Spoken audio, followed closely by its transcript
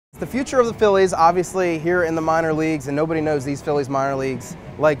The future of the Phillies, obviously, here in the minor leagues, and nobody knows these Phillies minor leagues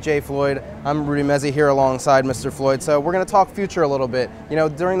like Jay Floyd. I'm Rudy Mezzi here alongside Mr. Floyd. So we're going to talk future a little bit. You know,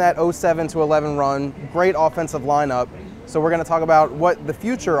 during that 07 to 11 run, great offensive lineup. So we're going to talk about what the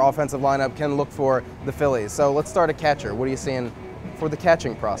future offensive lineup can look for the Phillies. So let's start at catcher. What are you seeing for the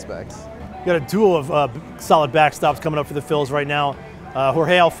catching prospects? We got a duel of solid backstops coming up for the Phillies right now.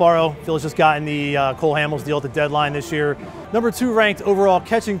 Jorge Alfaro, Phillies just got in the Cole Hamels deal at the deadline this year. Number 2 ranked overall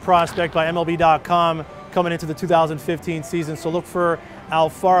catching prospect by MLB.com coming into the 2015 season. So look for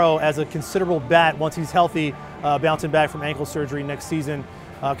Alfaro as a considerable bat once he's healthy, bouncing back from ankle surgery next season.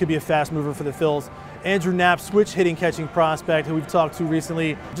 Could be a fast mover for the Phils. Andrew Knapp, switch hitting catching prospect, who we've talked to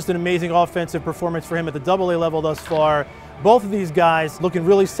recently. Just an amazing offensive performance for him at the AA level thus far. Both of these guys looking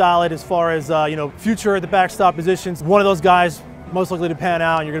really solid as far as future at the backstop positions. One of those guys most likely to pan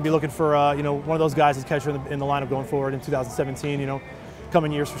out, and you're going to be looking for one of those guys as catcher in the lineup going forward in 2017.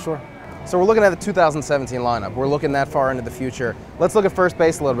 Coming years for sure. So we're looking at the 2017 lineup. We're looking that far into the future. Let's look at first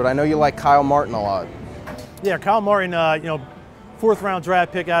base a little bit. I know you like Kyle Martin a lot. Yeah, Kyle Martin, 4th round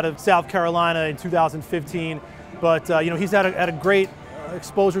draft pick out of South Carolina in 2015. But he's had a great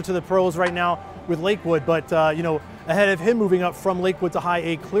exposure to the pros right now with Lakewood. But ahead of him moving up from Lakewood to High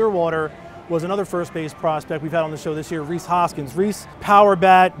A Clearwater was another first base prospect we've had on the show this year, Rhys Hoskins. Rhys, power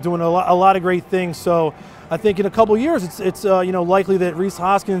bat, doing a lot of great things. So I think in a couple years, it's likely that Rhys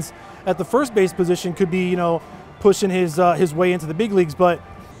Hoskins at the first base position could be pushing his way into the big leagues. But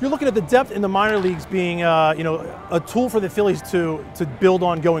you're looking at the depth in the minor leagues being a tool for the Phillies to build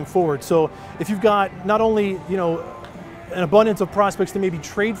on going forward. So if you've got not only an abundance of prospects to maybe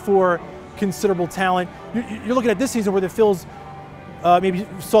trade for considerable talent, you're looking at this season where the Phils maybe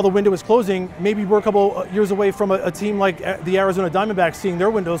saw the window was closing. Maybe we're a couple years away from a team like the Arizona Diamondbacks seeing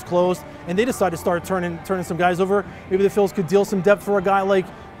their windows closed, and they decide to start turning some guys over. Maybe the Phils could deal some depth for a guy like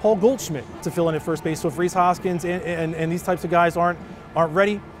Paul Goldschmidt to fill in at first base. So if Rhys Hoskins and these types of guys aren't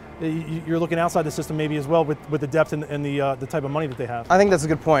ready, you're looking outside the system maybe as well with the depth and the type of money that they have. I think that's a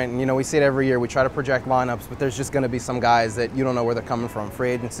good point. We see it every year. We try to project lineups, but there's just going to be some guys that you don't know where they're coming from.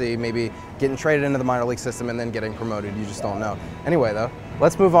 Free agency, maybe getting traded into the minor league system and then getting promoted. You just don't know. Anyway, though,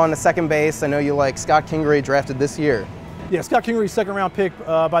 let's move on to second base. I know you like Scott Kingery, drafted this year. Yeah, Scott Kingery, 2nd round pick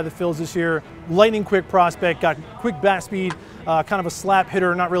by the Phils this year. Lightning quick prospect, got quick bat speed, kind of a slap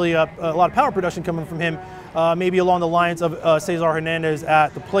hitter, not really a lot of power production coming from him. Maybe along the lines of Cesar Hernandez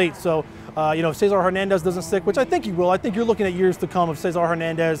at the plate. So, if Cesar Hernandez doesn't stick, which I think he will, I think you're looking at years to come of Cesar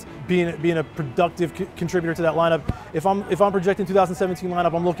Hernandez being a productive contributor to that lineup. If I'm projecting 2017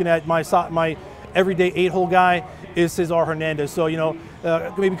 lineup, I'm looking at my everyday 8-hole guy is Cesar Hernandez. So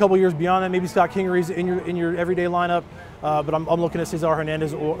maybe a couple years beyond that, maybe Scott Kingery's in your everyday lineup, but I'm looking at Cesar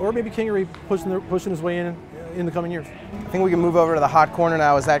Hernandez or maybe Kingery pushing his way in the coming years. I think we can move over to the hot corner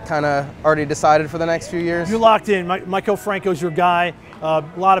now. Is that kind of already decided for the next few years? You're locked in. Michael Franco's your guy. A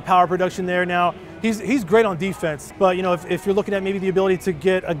lot of power production there now. He's great on defense, but if you're looking at maybe the ability to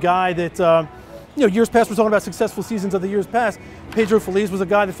get a guy that years past, we're talking about successful seasons of the years past. Pedro Feliz was a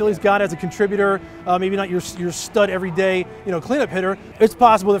guy the Phillies got as a contributor, maybe not your stud every day, cleanup hitter. It's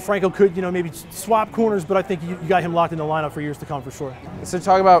possible that Franco could, maybe swap corners, but I think you got him locked in the lineup for years to come for sure. So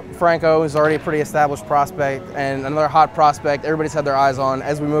talk about Franco, who's already a pretty established prospect, and another hot prospect everybody's had their eyes on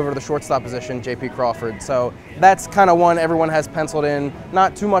as we move over to the shortstop position, J.P. Crawford. So that's kind of one everyone has penciled in.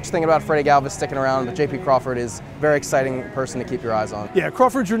 Not too much thinking about Freddie Galvis sticking around, but J.P. Crawford is a very exciting person to keep your eyes on. Yeah,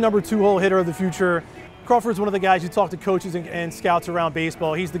 Crawford's your number 2-hole hitter of the future. Crawford's one of the guys you talk to coaches and scouts around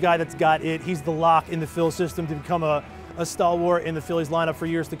baseball. He's the guy that's got it. He's the lock in the Phil system to become a stalwart in the Phillies lineup for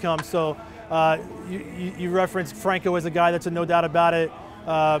years to come. So you referenced Franco as a guy that's a no doubt about it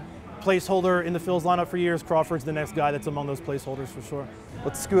placeholder in the Phillies lineup for years. Crawford's the next guy that's among those placeholders for sure.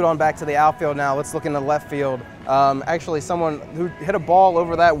 Let's scoot on back to the outfield now. Let's look into left field. Actually, someone who hit a ball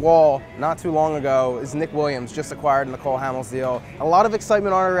over that wall not too long ago is Nick Williams, just acquired in the Cole Hamels deal. A lot of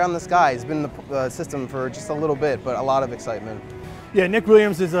excitement around this guy. He's been in the system for just a little bit, but a lot of excitement. Yeah, Nick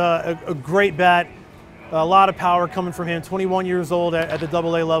Williams is a great bat. A lot of power coming from him. 21 years old at the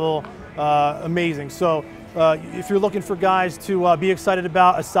AA level. Amazing. So if you're looking for guys to be excited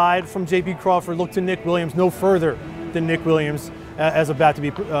about, aside from J.P. Crawford, look to Nick Williams. No further than Nick Williams as a bat to be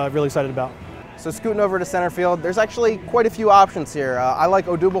really excited about. So scooting over to center field, there's actually quite a few options here. I like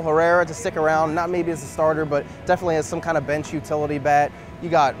Odubel Herrera to stick around, not maybe as a starter, but definitely as some kind of bench utility bat. You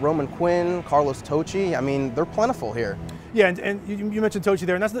got Roman Quinn, Carlos Tocci. I mean, they're plentiful here. Yeah, and you mentioned Tocci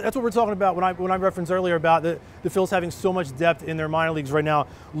there, and that's what we're talking about when I referenced earlier about the Phils having so much depth in their minor leagues right now.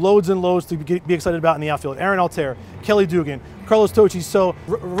 Loads and loads to be excited about in the outfield. Aaron Altair, Kelly Dugan, Carlos Tocci. So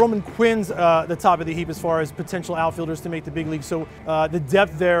Roman Quinn's the top of the heap as far as potential outfielders to make the big league. So the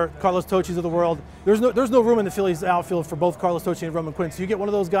depth there, Carlos Tocci's of the world. There's no room in the Phillies outfield for both Carlos Tocci and Roman Quinn. So you get one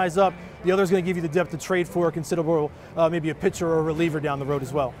of those guys up, the other's going to give you the depth to trade for a considerable, maybe a pitcher or a reliever down the road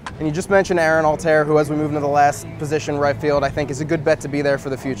as well. And you just mentioned Aaron Altair, who, as we move into the last position, right field, I think is a good bet to be there for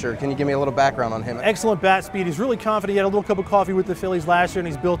the future. Can you give me a little background on him? Excellent bat speed. He's really confident. He had a little cup of coffee with the Phillies last year, and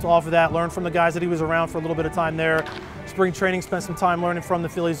he's built off of that. Learned from the guys that he was around for a little bit of time there. Spring training, spent some time learning from the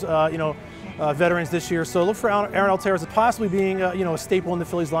Phillies, veterans this year. So look for Aaron Altair as possibly being, a staple in the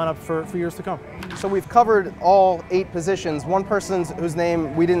Phillies lineup for years to come. So we've covered all 8 positions. One person whose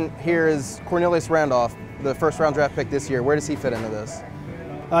name we didn't hear is Cornelius Randolph, the first-round draft pick this year. Where does he fit into this?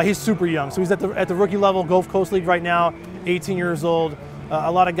 He's super young, so he's at the rookie level, Gulf Coast League right now, 18 years old.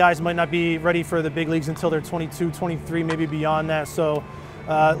 A lot of guys might not be ready for the big leagues until they're 22, 23, maybe beyond that. So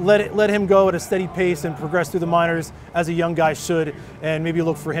let him go at a steady pace and progress through the minors as a young guy should, and maybe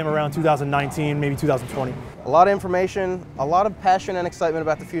look for him around 2019, maybe 2020. A lot of information, a lot of passion and excitement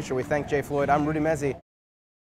about the future. We thank Jay Floyd. I'm Rudy Mezzi.